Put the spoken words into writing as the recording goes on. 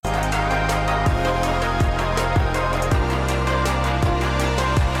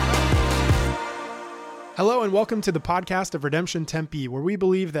Hello and welcome to the podcast of Redemption Tempe, where we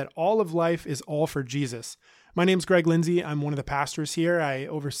believe that all of life is all for Jesus. My name's Greg Lindsay. I'm one of the pastors here. I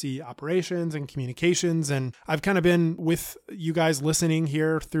oversee operations and communications, and I've kind of been with you guys listening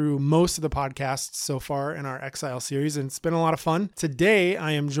here through most of the podcasts so far in our Exiles series, and it's been a lot of fun. Today,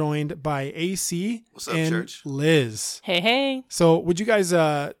 I am joined by AC What's up, and church? Liz. Hey. So would you guys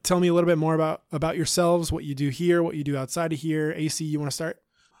tell me a little bit more about yourselves, what you do here, what you do outside of here? AC, you want to start?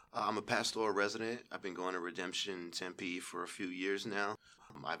 I'm a pastoral resident. I've been going to Redemption Tempe for a few years now.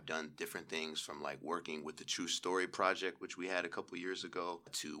 I've done different things from like working with the True Story Project, which we had a couple years ago,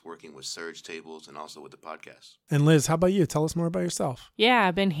 to working with Surge Tables and also with the podcast. And Liz, how about you? Tell us more about yourself. Yeah,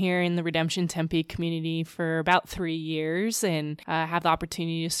 I've been here in the Redemption Tempe community for about 3 years and have the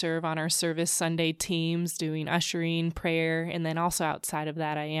opportunity to serve on our service Sunday teams, doing ushering, prayer, and then also outside of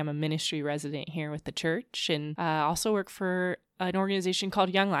that, I am a ministry resident here with the church and also work for an organization called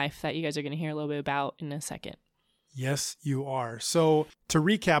Young Life that you guys are going to hear a little bit about in a second. Yes, you are. So to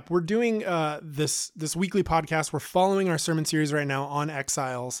recap, we're doing this weekly podcast. We're following our sermon series right now on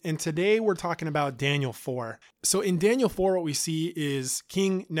Exiles. And today we're talking about Daniel 4. So in Daniel 4, what we see is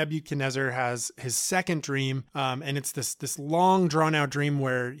King Nebuchadnezzar has his second dream. And it's this long drawn out dream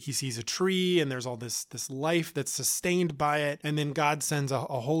where he sees a tree and there's all this life that's sustained by it. And then God sends a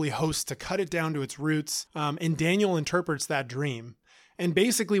holy host to cut it down to its roots. And Daniel interprets that dream. And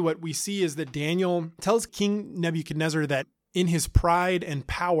basically what we see is that Daniel tells King Nebuchadnezzar that in his pride and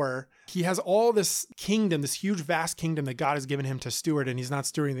power, he has all this kingdom, this huge, vast kingdom that God has given him to steward, and he's not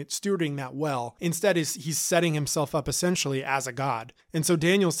stewarding that well. Instead, he's setting himself up essentially as a god. And so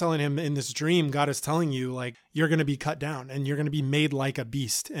Daniel's telling him in this dream, God is telling you, like, you're going to be cut down and you're going to be made like a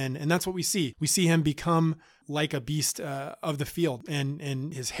beast. And that's what we see. We see him become like a beast of the field,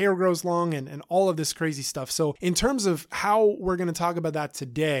 and his hair grows long and all of this crazy stuff. So in terms of how we're going to talk about that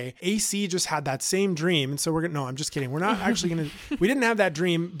today, AC just had that same dream. And so no, I'm just kidding. We're not actually going to, we didn't have that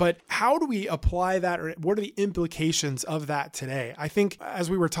dream, but how do we apply that, or what are the implications of that today? I think as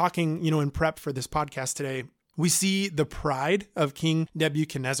we were talking, in prep for this podcast today, we see the pride of King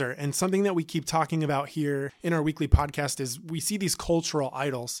Nebuchadnezzar, and something that we keep talking about here in our weekly podcast is we see these cultural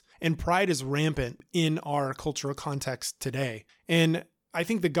idols, and pride is rampant in our cultural context today. And I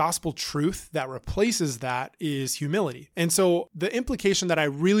think the gospel truth that replaces that is humility. And so the implication that I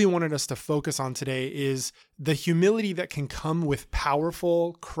really wanted us to focus on today is the humility that can come with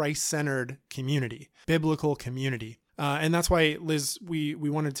powerful, Christ-centered community, biblical community. And that's why, Liz, we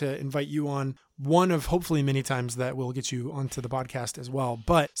wanted to invite you on one of hopefully many times that we'll get you onto the podcast as well.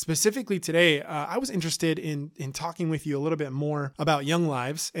 But specifically today, I was interested in talking with you a little bit more about Young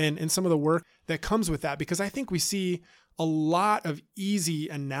Lives and some of the work that comes with that, because I think we see a lot of easy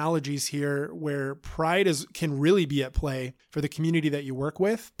analogies here where pride can really be at play for the community that you work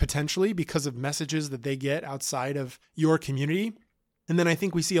with, potentially because of messages that they get outside of your community. And then I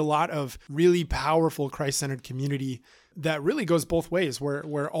think we see a lot of really powerful Christ-centered community that really goes both ways,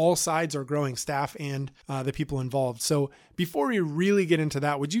 where all sides are growing, staff and the people involved. So before we really get into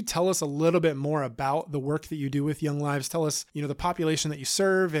that, would you tell us a little bit more about the work that you do with Young Lives? Tell us, the population that you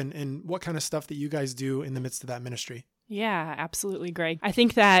serve and what kind of stuff that you guys do in the midst of that ministry. Yeah, absolutely, Greg. I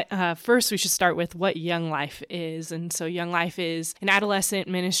think that first we should start with what Young Life is. And so Young Life is an adolescent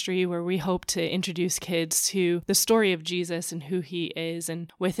ministry where we hope to introduce kids to the story of Jesus and who he is.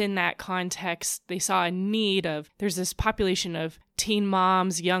 And within that context, they saw a need there's this population of teen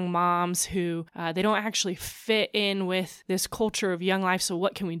moms, young moms who they don't actually fit in with this culture of Young Life. So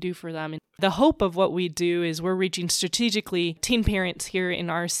what can we do for them? And the hope of what we do is we're reaching strategically teen parents here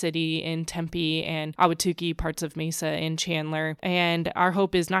in our city, in Tempe and Ahwatukee, parts of Mesa and Chandler. And our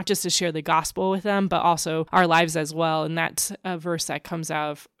hope is not just to share the gospel with them, but also our lives as well. And that's a verse that comes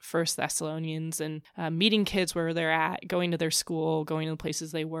out of 1 Thessalonians, and meeting kids where they're at, going to their school, going to the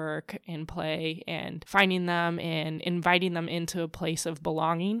places they work and play, and finding them and inviting them into a place of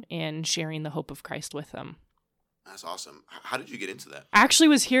belonging and sharing the hope of Christ with them. That's awesome. How did you get into that? I actually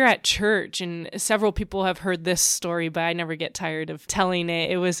was here at church, and several people have heard this story, but I never get tired of telling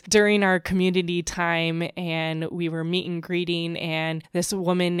it. It was during our community time, and we were meet and greeting, and this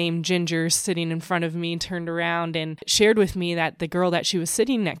woman named Ginger sitting in front of me turned around and shared with me that the girl that she was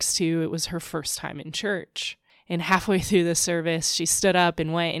sitting next to, it was her first time in church. And halfway through the service, she stood up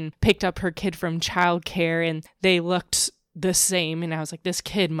and went and picked up her kid from childcare, and they looked the same. And I was like, this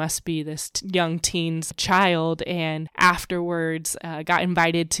kid must be this young teen's child. And afterwards, got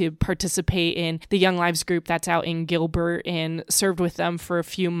invited to participate in the Young Lives group that's out in Gilbert and served with them for a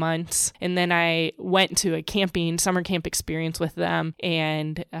few months. And then I went to a summer camp experience with them.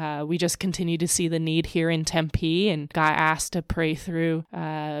 And we just continued to see the need here in Tempe and got asked to pray through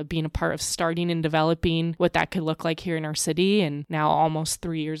being a part of starting and developing what that could look like here in our city. And now almost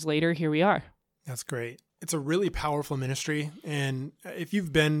 3 years later, here we are. That's great. It's a really powerful ministry. And if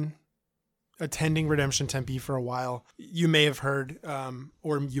you've been attending Redemption Tempe for a while, you may have heard,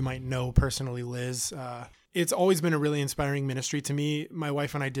 or you might know personally, Liz. It's always been a really inspiring ministry to me. My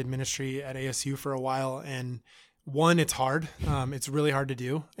wife and I did ministry at ASU for a while, and one, it's hard. It's really hard to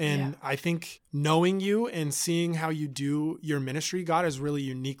do. And I think knowing you and seeing how you do your ministry, God has really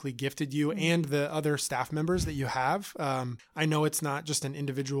uniquely gifted you and the other staff members that you have. I know it's not just an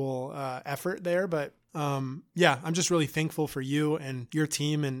individual effort there, but I'm just really thankful for you and your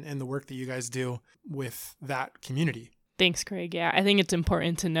team and the work that you guys do with that community. Thanks, Craig. Yeah, I think it's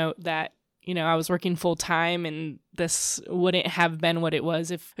important to note that I was working full time, and this wouldn't have been what it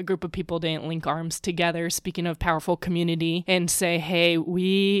was if a group of people didn't link arms together, speaking of powerful community, and say, hey,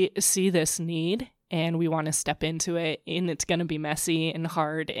 we see this need and we want to step into it, and it's going to be messy and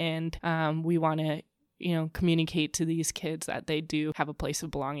hard. And we want to communicate to these kids that they do have a place of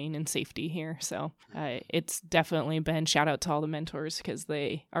belonging and safety here. So it's definitely been shout out to all the mentors, because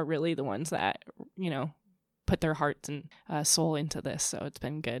they are really the ones that, put their hearts and soul into this. So it's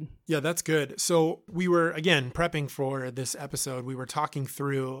been good. Yeah, that's good. So we were, again, prepping for this episode. We were talking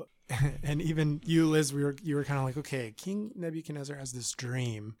through, and even you, Liz, you were kind of like, okay, King Nebuchadnezzar has this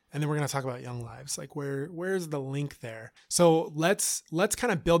dream. And then we're going to talk about Young Lives. Like where's the link there? So let's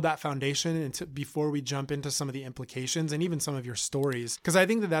kind of build that foundation before we jump into some of the implications and even some of your stories. Because I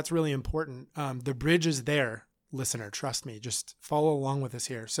think that that's really important. The bridge is there, listener. Trust me. Just follow along with us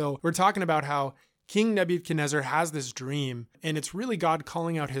here. So we're talking about how King Nebuchadnezzar has this dream, and it's really God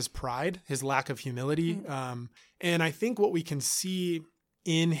calling out his pride, his lack of humility. And I think what we can see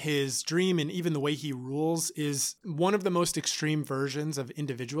in his dream and even the way he rules is one of the most extreme versions of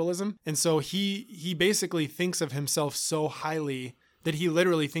individualism. And so he basically thinks of himself so highly that he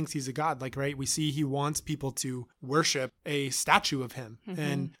literally thinks he's a god. Like, right, we see he wants people to worship a statue of him,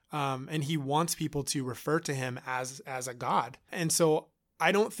 and he wants people to refer to him as a god. And so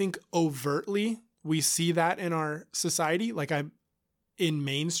I don't think overtly we see that in our society. Like, in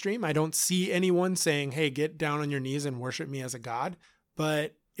mainstream, I don't see anyone saying, hey, get down on your knees and worship me as a god.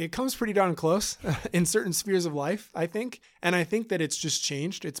 But it comes pretty darn close in certain spheres of life, I think. And I think that it's just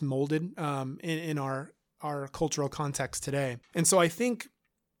changed. It's molded in our cultural context today. And so I think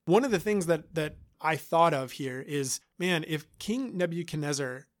one of the things that I thought of here is, man, if King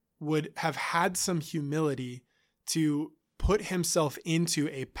Nebuchadnezzar would have had some humility to put himself into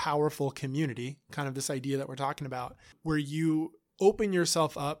a powerful community, kind of this idea that we're talking about, where you open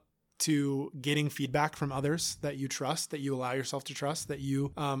yourself up to getting feedback from others that you trust, that you allow yourself to trust, that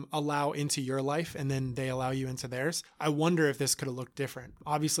you allow into your life, and then they allow you into theirs. I wonder if this could have looked different.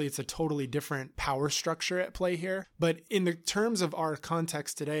 Obviously, it's a totally different power structure at play here, but in the terms of our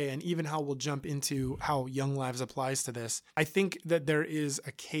context today, and even how we'll jump into how Young Lives applies to this, I think that there is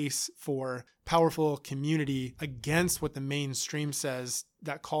a case for powerful community against what the mainstream says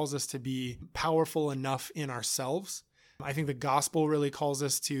that calls us to be powerful enough in ourselves. I think the gospel really calls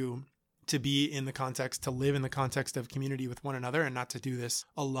us to be in the context, to live in the context of community with one another and not to do this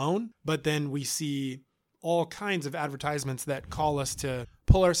alone. But then we see all kinds of advertisements that call us to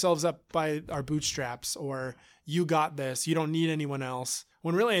pull ourselves up by our bootstraps, or you got this, you don't need anyone else.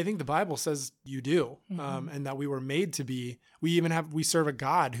 When really, I think the Bible says you do, and that we were made to be. We serve a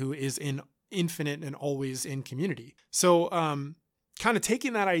God who is in infinite and always in community. So kind of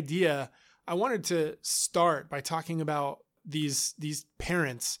taking that idea, I wanted to start by talking about these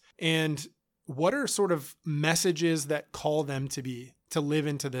parents and what are sort of messages that call them to live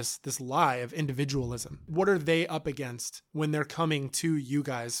into this lie of individualism. What are they up against when they're coming to you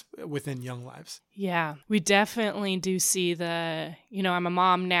guys within Young Lives? Yeah, we definitely do see I'm a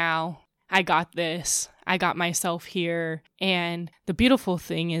mom now. I got this. I got myself here. And the beautiful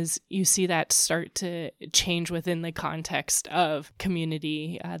thing is you see that start to change within the context of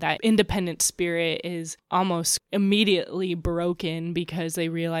community. That independent spirit is almost immediately broken because they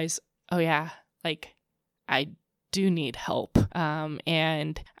realize, oh yeah, like I do need help.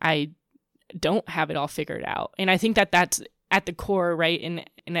 And I don't have it all figured out. And I think that that's at the core, right? In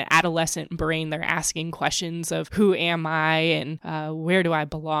an adolescent brain, they're asking questions of who am I and where do I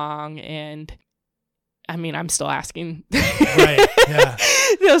belong? And I mean, I'm still asking Right. Yeah.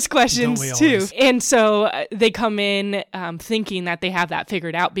 those questions Don't we too. always? And so they come in thinking that they have that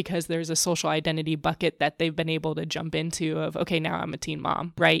figured out because there's a social identity bucket that they've been able to jump into of, okay, now I'm a teen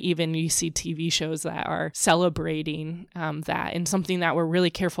mom, right? Even you see TV shows that are celebrating that. And something that we're really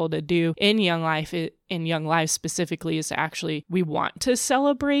careful to do in Young Life, in Young Lives specifically, is to actually, we want to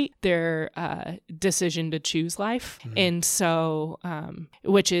celebrate their decision to choose life. And so,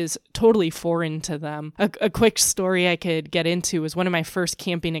 which is totally foreign to them. A quick story I could get into was one of my first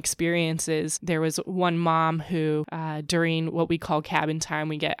camping experiences. There was one mom who, during what we call cabin time,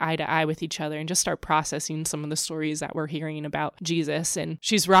 we get eye to eye with each other and just start processing some of the stories that we're hearing about Jesus. And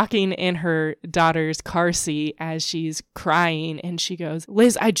she's rocking in her daughter's car seat as she's crying. And she goes,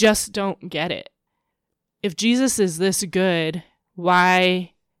 "Liz, I just don't get it. If Jesus is this good,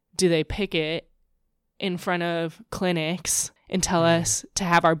 why do they pick it in front of clinics and tell us to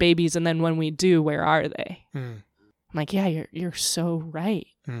have our babies, and then when we do, where are they?" I'm like, yeah, you're so right.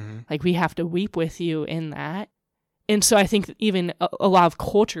 Like, we have to weep with you in that. And so I think that even a lot of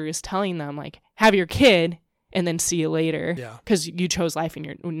culture is telling them, like, have your kid and then see you later. Yeah. Because you chose life and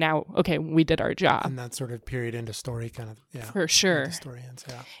you're now, okay, we did our job. And that sort of period into story kind of, yeah. For sure. The story ends,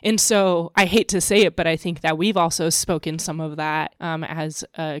 yeah. And so I hate to say it, but I think that we've also spoken some of that as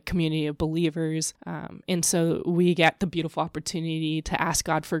a community of believers. And so we get the beautiful opportunity to ask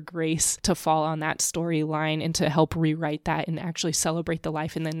God for grace to fall on that storyline and to help rewrite that and actually celebrate the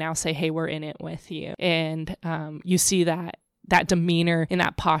life and then now say, hey, we're in it with you. And you see that demeanor and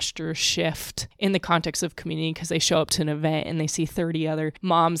that posture shift in the context of community because they show up to an event and they see 30 other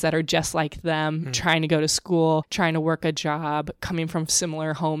moms that are just like them, trying to go to school, trying to work a job, coming from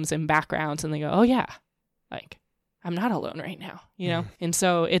similar homes and backgrounds. And they go, oh yeah, like, I'm not alone right now, you know? And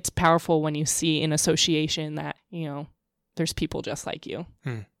so it's powerful when you see in association that, you know, there's people just like you.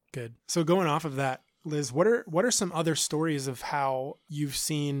 Good. So going off of that, Liz, what are some other stories of how you've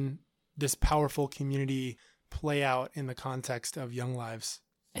seen this powerful community play out in the context of Young Lives?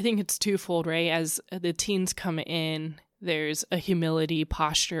 I think it's twofold, right? As the teens come in, there's a humility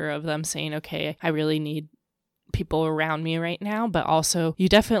posture of them saying, okay, I really need people around me right now. But also you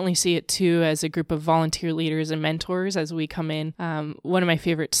definitely see it too as a group of volunteer leaders and mentors as we come in. One of my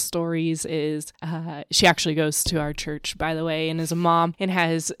favorite stories is she actually goes to our church, by the way, and is a mom and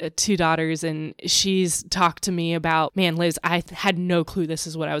has 2 daughters. And she's talked to me about, man, Liz, I had no clue this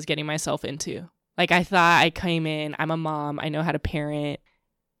is what I was getting myself into. Like, I thought I came in, I'm a mom, I know how to parent,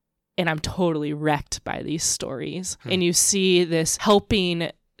 and I'm totally wrecked by these stories. And you see this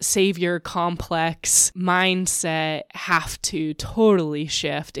helping savior complex mindset have to totally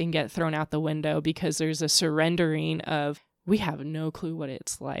shift and get thrown out the window because there's a surrendering of, we have no clue what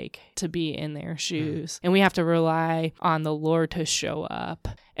it's like to be in their shoes. And we have to rely on the Lord to show up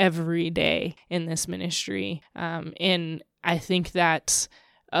every day in this ministry. And I think that's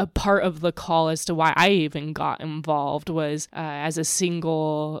a part of the call as to why I even got involved was as a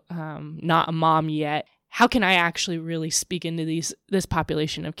single, not a mom yet. How can I actually really speak into this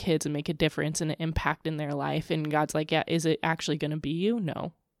population of kids and make a difference and an impact in their life? And God's like, yeah, is it actually going to be you?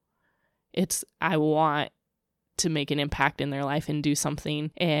 No. I want to make an impact in their life and do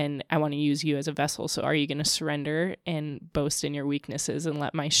something, and I want to use you as a vessel. So are you going to surrender and boast in your weaknesses and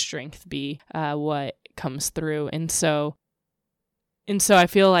let my strength be what comes through? And so I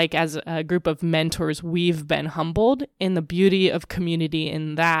feel like as a group of mentors, we've been humbled. And the beauty of community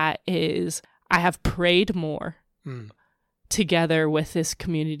in that is I have prayed more together with this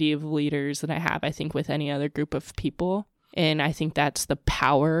community of leaders than I have, I think, with any other group of people. And I think that's the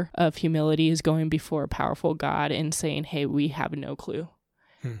power of humility, is going before a powerful God and saying, hey, we have no clue.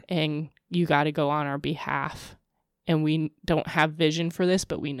 And you got to go on our behalf. And we don't have vision for this,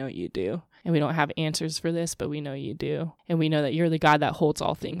 but we know you do. And we don't have answers for this, but we know you do. And we know that you're the God that holds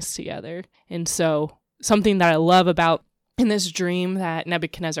all things together. And so something that I love about in this dream that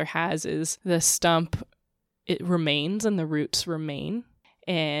Nebuchadnezzar has is the stump, it remains and the roots remain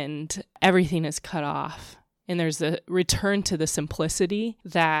and everything is cut off. And there's a return to the simplicity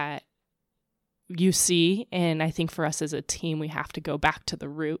that you see. And I think for us as a team, we have to go back to the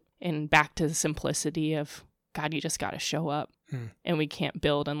root and back to the simplicity of, God, you just got to show up. And we can't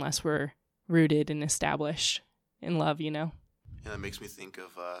build unless we're rooted and established in love, you know? And that makes me think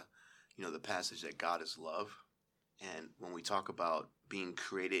of, the passage that God is love. And when we talk about being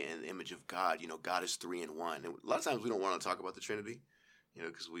created in the image of God, God is 3 in 1. And a lot of times we don't want to talk about the Trinity,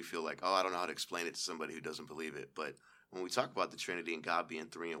 because we feel like, I don't know how to explain it to somebody who doesn't believe it. But when we talk about the Trinity and God being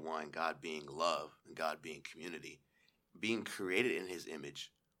 3 in 1, God being love and God being community, being created in his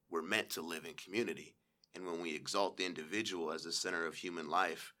image, we're meant to live in community. And when we exalt the individual as the center of human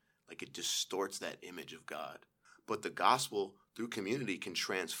life, Like it distorts that image of God. But the gospel through community can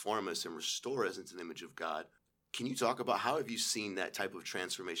transform us and restore us into the image of God. Can you talk about how have you seen that type of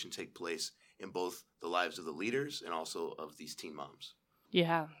transformation take place in both the lives of the leaders and also of these teen moms?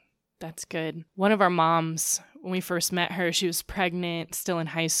 Yeah, that's good. One of our moms, when we first met her, she was pregnant, still in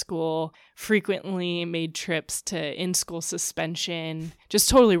high school, frequently made trips to in-school suspension, just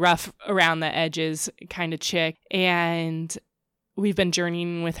totally rough around the edges kind of chick. And we've been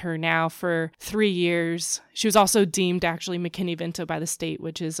journeying with her now for 3 years. She was also deemed actually McKinney-Vento by the state,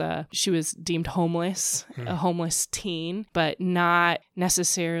 which is she was deemed homeless, a homeless teen, but not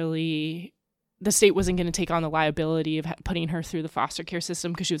necessarily, the state wasn't going to take on the liability of putting her through the foster care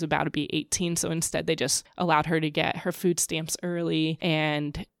system because she was about to be 18. So instead they just allowed her to get her food stamps early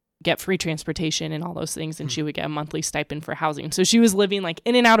and get free transportation and all those things, and she would get a monthly stipend for housing. So she was living like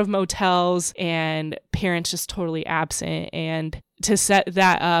in and out of motels and parents just totally absent. And to set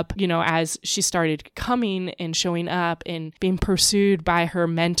that up, you know, as she started coming and showing up and being pursued by her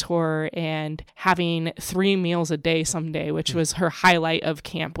mentor and having 3 meals a day someday, which was her highlight of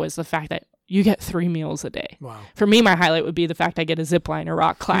camp, was the fact that you get 3 meals a day. Wow. For me, my highlight would be the fact I get a zip line or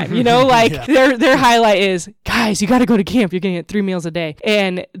rock climb. You know, like their highlight is, guys, you got to go to camp. You're going to get 3 meals a day.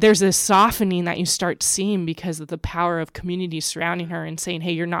 And there's this softening that you start seeing because of the power of community surrounding her and saying,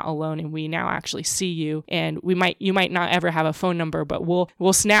 hey, you're not alone, and we now actually see you. And you might not ever have a phone number, but we'll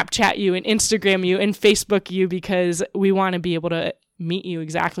Snapchat you and Instagram you and Facebook you because we want to be able to meet you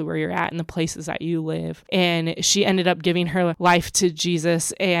exactly where you're at in the places that you live. And she ended up giving her life to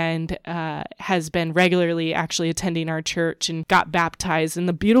Jesus and has been regularly actually attending our church and got baptized. And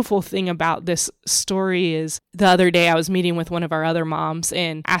the beautiful thing about this story is the other day I was meeting with one of our other moms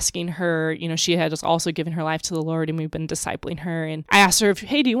and asking her, you know, she had also given her life to the Lord and we've been discipling her. And I asked her,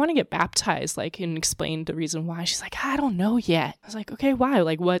 hey, do you want to get baptized? Like, and explained the reason why. She's like, I don't know yet. I was like, okay, why?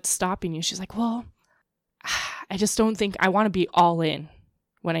 Like, what's stopping you? She's like, well, I just don't think I want to be all in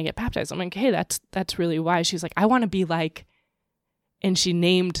when I get baptized. I'm like, hey, that's really why. She's like, I want to be like, and she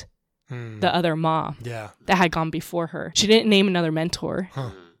named the other mom that had gone before her. She didn't name another mentor.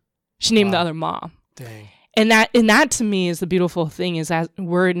 She named the other mom. Dang. And that to me is the beautiful thing, is that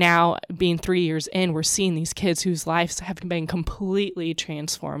we're now being 3 years in, we're seeing these kids whose lives have been completely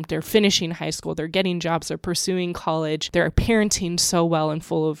transformed. They're finishing high school, they're getting jobs, they're pursuing college, they're parenting so well and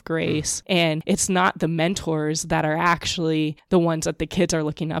full of grace. And it's not the mentors that are actually the ones that the kids are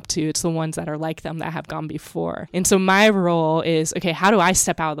looking up to. It's the ones that are like them that have gone before. And so my role is, okay, how do I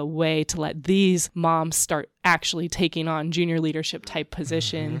step out of the way to let these moms start actually taking on junior leadership type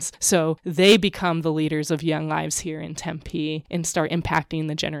positions so they become the leaders of young lives here in Tempe and start impacting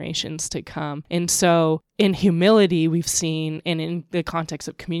the generations to come. And so in humility, we've seen, and in the context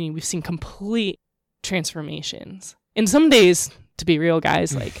of community, we've seen complete transformations. And some days, to be real,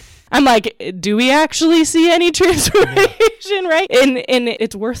 guys, like, I'm like, do we actually see any transformation, right? And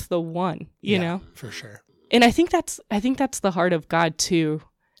it's worth the one, you know? For sure. And I think that's the heart of God too.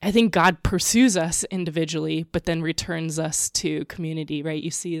 I think God pursues us individually, but then returns us to community, right?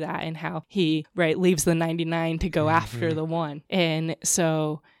 You see that in how he, right, leaves the 99 to go after the one. And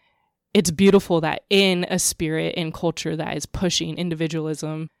so it's beautiful that in a spirit and culture that is pushing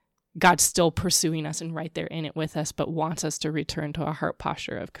individualism, God's still pursuing us and right there in it with us, but wants us to return to a heart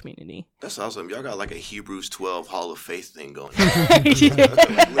posture of community. That's awesome. Y'all got like a Hebrews 12 Hall of Faith thing going on.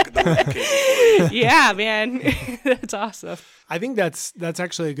 Yeah. Look at the multiplication. Yeah, man. That's awesome. I think that's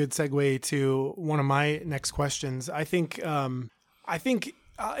actually a good segue to one of my next questions. I think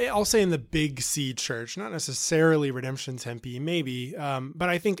I'll say in the Big C church, not necessarily Redemption Tempe, maybe, but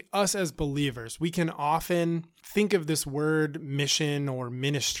I think us as believers, we can often think of this word mission or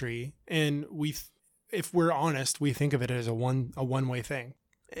ministry, and if we're honest, we think of it as a one-way thing.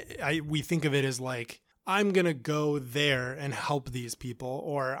 We think of it as like, I'm going to go there and help these people,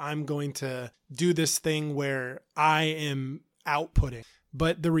 or I'm going to do this thing where I am outputting.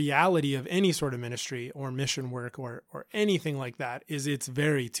 But the reality of any sort of ministry or mission work or anything like that is it's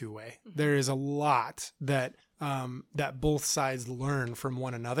very two-way. There is a lot that both sides learn from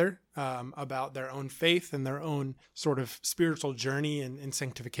one another about their own faith and their own sort of spiritual journey and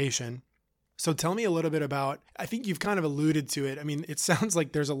sanctification. So tell me a little bit about, I think you've kind of alluded to it. I mean, it sounds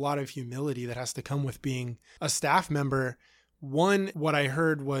like there's a lot of humility that has to come with being a staff member. One, what I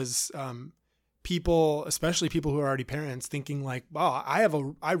heard was people, especially people who are already parents, thinking like, wow,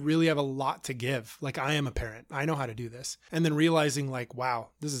 I really have a lot to give. Like, I am a parent. I know how to do this. And then realizing like, wow,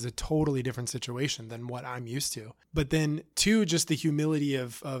 this is a totally different situation than what I'm used to. But then two, just the humility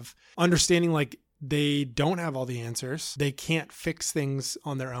of understanding like they don't have all the answers. They can't fix things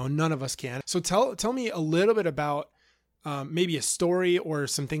on their own. None of us can. So tell me a little bit about maybe a story or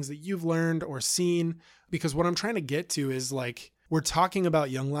some things that you've learned or seen, because what I'm trying to get to is like, we're talking about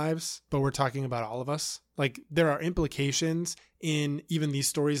young lives, but we're talking about all of us. Like there are implications in even these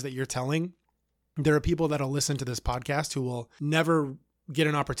stories that you're telling. There are people that'll listen to this podcast who will never get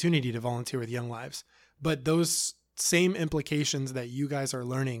an opportunity to volunteer with Young Lives, but those same implications that you guys are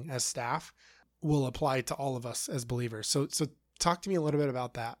learning as staff will apply to all of us as believers. So talk to me a little bit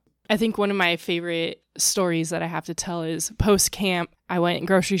about that. I think one of my favorite stories that I have to tell is post-camp, I went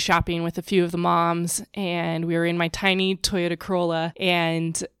grocery shopping with a few of the moms, and we were in my tiny Toyota Corolla,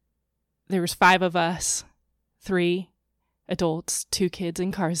 and there was 5 of us, 3 adults, 2 kids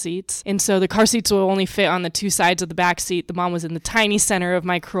in car seats. And so the car seats will only fit on the 2 sides of the back seat. The mom was in the tiny center of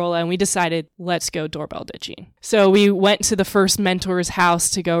my Corolla, and we decided, let's go doorbell ditching. So we went to the first mentor's house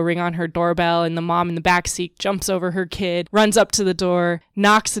to go ring on her doorbell, and the mom in the back seat jumps over her kid, runs up to the door,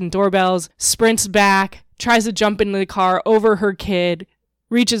 knocks and doorbells, sprints back, tries to jump into the car over her kid,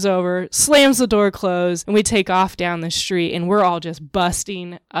 reaches over, slams the door closed, and we take off down the street, and we're all just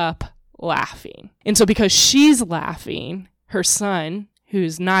busting up laughing. And so because she's laughing, her son,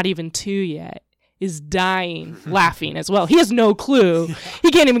 who's not even 2 yet, is dying laughing as well. He has no clue.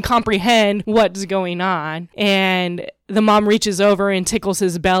 He can't even comprehend what's going on. And the mom reaches over and tickles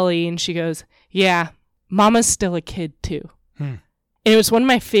his belly, and she goes, yeah, mama's still a kid too. And it was one of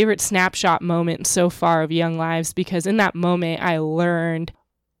my favorite snapshot moments so far of Young Lives, because in that moment I learned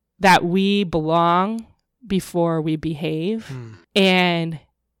that we belong before we behave. And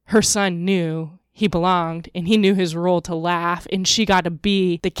her son knew he belonged, and he knew his role to laugh, and she got to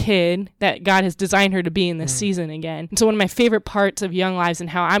be the kid that God has designed her to be in this season again. And so one of my favorite parts of Young Lives and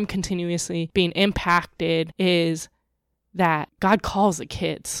how I'm continuously being impacted is that God calls the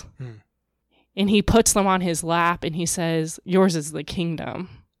kids, and he puts them on his lap, and he says, yours is the kingdom.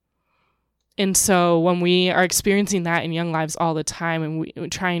 And so when we are experiencing that in Young Lives all the time, and we're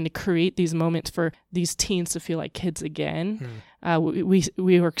trying to create these moments for these teens to feel like kids again,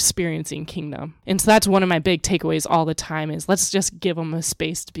 we were experiencing kingdom. And so that's one of my big takeaways all the time is let's just give them a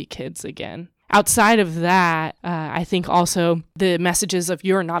space to be kids again. Outside of that, I think also the messages of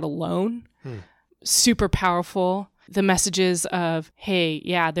you're not alone, super powerful. The messages of, hey,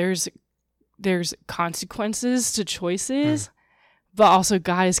 yeah, there's consequences to choices. But also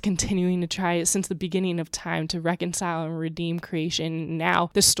God is continuing to try since the beginning of time to reconcile and redeem creation. Now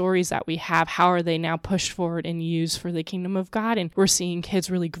the stories that we have, how are they now pushed forward and used for the kingdom of God? And we're seeing kids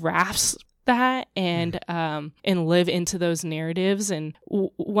really grasp that and live into those narratives. And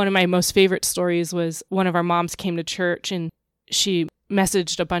one of my most favorite stories was one of our moms came to church, and she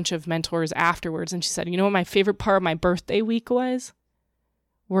messaged a bunch of mentors afterwards. And she said, you know what my favorite part of my birthday week was?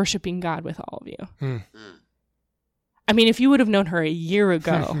 Worshiping God with all of you. I mean, if you would have known her a year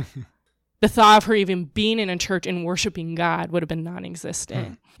ago, the thought of her even being in a church and worshiping God would have been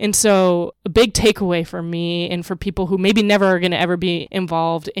non-existent. And so a big takeaway for me and for people who maybe never are going to ever be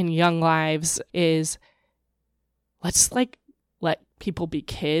involved in Young Lives is let's let people be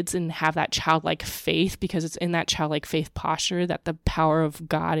kids and have that childlike faith, because it's in that childlike faith posture that the power of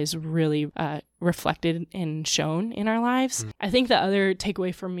God is really reflected and shown in our lives. I think the other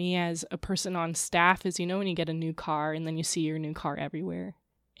takeaway for me as a person on staff is, when you get a new car and then you see your new car everywhere.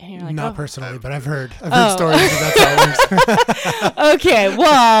 And you're like, not personally, but I've heard stories that that's how it works. Okay,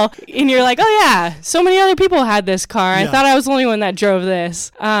 well, and you're like, oh yeah, so many other people had this car. I thought I was the only one that drove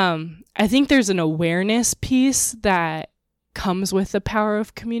this. I think there's an awareness piece that comes with the power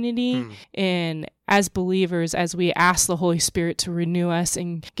of community. And as believers, as we ask the Holy Spirit to renew us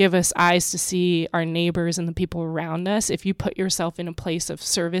and give us eyes to see our neighbors and the people around us, if you put yourself in a place of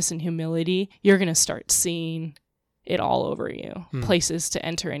service and humility, you're going to start seeing it all over you, places to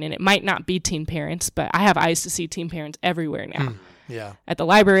enter in. And it might not be teen parents, but I have eyes to see teen parents everywhere now. At the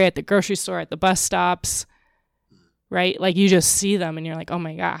library, at the grocery store, at the bus stops, right? Like you just see them and you're like, oh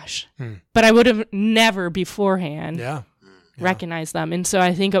my gosh. But I would have never beforehand recognize them. And so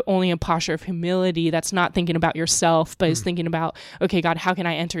I think only a posture of humility that's not thinking about yourself, but is thinking about, okay, God, how can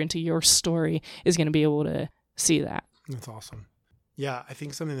I enter into your story, is going to be able to see that. That's awesome. Yeah, I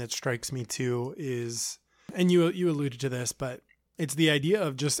think something that strikes me too is, and you alluded to this, but it's the idea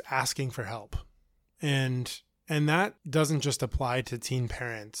of just asking for help. And that doesn't just apply to teen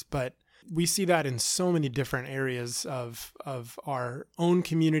parents, but we see that in so many different areas of our own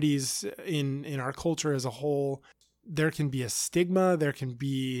communities, in our culture as a whole. There can be a stigma, there can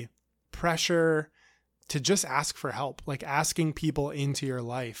be pressure to just ask for help, like asking people into your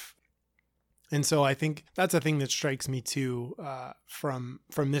life. And so I think that's a thing that strikes me too, from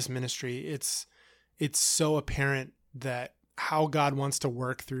this ministry. It's so apparent that how God wants to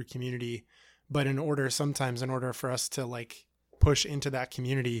work through community, But sometimes in order for us to like push into that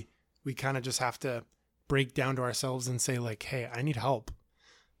community, we kind of just have to break down to ourselves and say like, hey, I need help.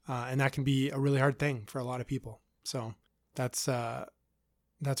 And that can be a really hard thing for a lot of people. So that's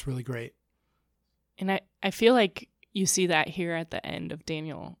really great. And I feel like you see that here at the end of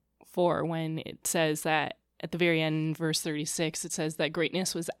Daniel 4 when it says that at the very end, verse 36, it says that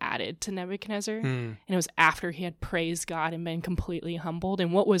greatness was added to Nebuchadnezzar. And it was after he had praised God and been completely humbled.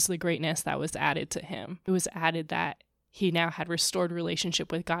 And what was the greatness that was added to him? It was added that he now had restored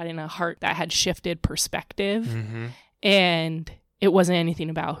relationship with God in a heart that had shifted perspective. Mm-hmm. And it wasn't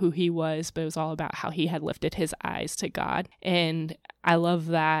anything about who he was, but it was all about how he had lifted his eyes to God. And I love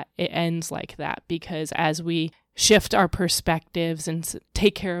that it ends like that, because as we shift our perspectives and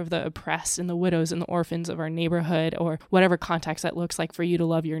take care of the oppressed and the widows and the orphans of our neighborhood, or whatever context that looks like for you to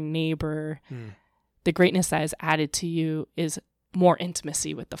love your neighbor, the greatness that is added to you is more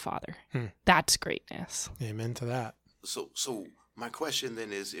intimacy with the Father. That's greatness. Amen to that. So my question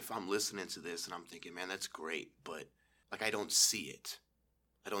then is, if I'm listening to this and I'm thinking, man, that's great, but like I don't see it.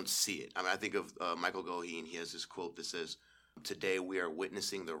 I mean, I think of Michael Goheen. He has this quote that says, "Today we are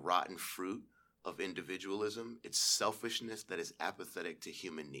witnessing the rotten fruit of individualism. It's selfishness that is apathetic to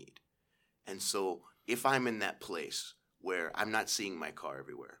human need." And so if I'm in that place where I'm not seeing my car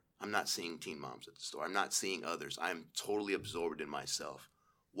everywhere, I'm not seeing teen moms at the store, I'm not seeing others, I'm totally absorbed in myself,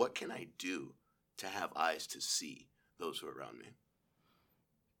 what can I do to have eyes to see those who are around me?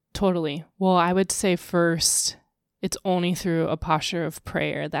 Totally. Well, I would say first, it's only through a posture of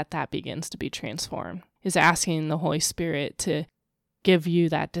prayer that begins to be transformed, is asking the Holy Spirit to give you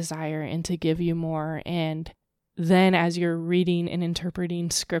that desire and to give you more. And then as you're reading and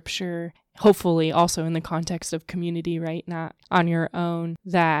interpreting scripture, hopefully also in the context of community, right? Not on your own,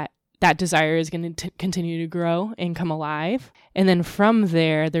 that desire is going to continue to grow and come alive. And then from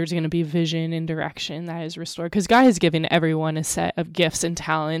there, there's going to be vision and direction that is restored, because God has given everyone a set of gifts and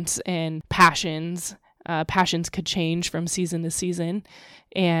talents and passions. Passions could change from season to season.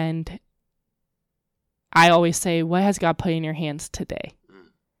 And I always say, what has God put in your hands today?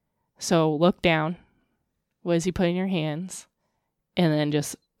 So look down. What has he put in your hands? And then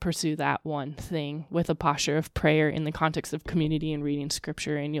just pursue that one thing with a posture of prayer in the context of community and reading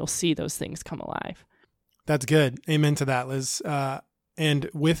scripture, and you'll see those things come alive. That's good. Amen to that, Liz. And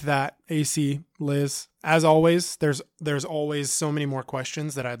with that, AC, Liz, as always, there's always so many more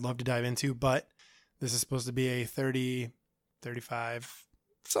questions that I'd love to dive into, but this is supposed to be a 30, 35,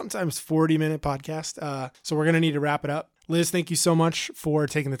 sometimes 40-minute podcast. So we're going to need to wrap it up. Liz, thank you so much for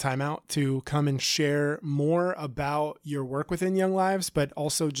taking the time out to come and share more about your work within Young Lives, but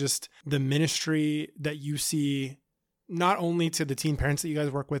also just the ministry that you see, not only to the teen parents that you guys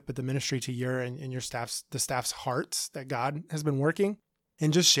work with, but the ministry to your and your the staff's hearts that God has been working,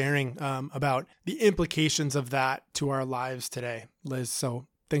 and just sharing about the implications of that to our lives today, Liz. So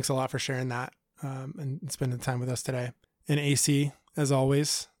thanks a lot for sharing that and spending time with us today. And AC, as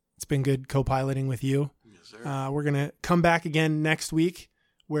always, it's been good co-piloting with you. Yes, sir. We're going to come back again next week,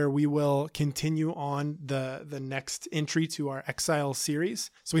 where we will continue on the next entry to our Exiles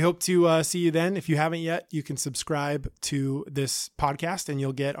series. So we hope to see you then. If you haven't yet, you can subscribe to this podcast and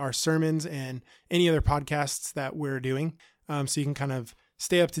you'll get our sermons and any other podcasts that we're doing. So you can kind of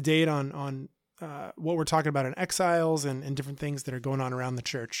stay up to date on what we're talking about in Exiles and different things that are going on around the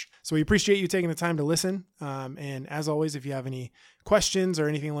church. So we appreciate you taking the time to listen. And as always, if you have any questions or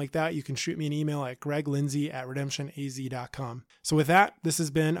anything like that, you can shoot me an email at greglindsay@redemptionaz.com. So with that, this has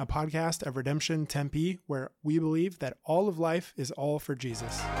been a podcast of Redemption Tempe, where we believe that all of life is all for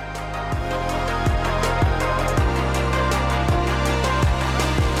Jesus.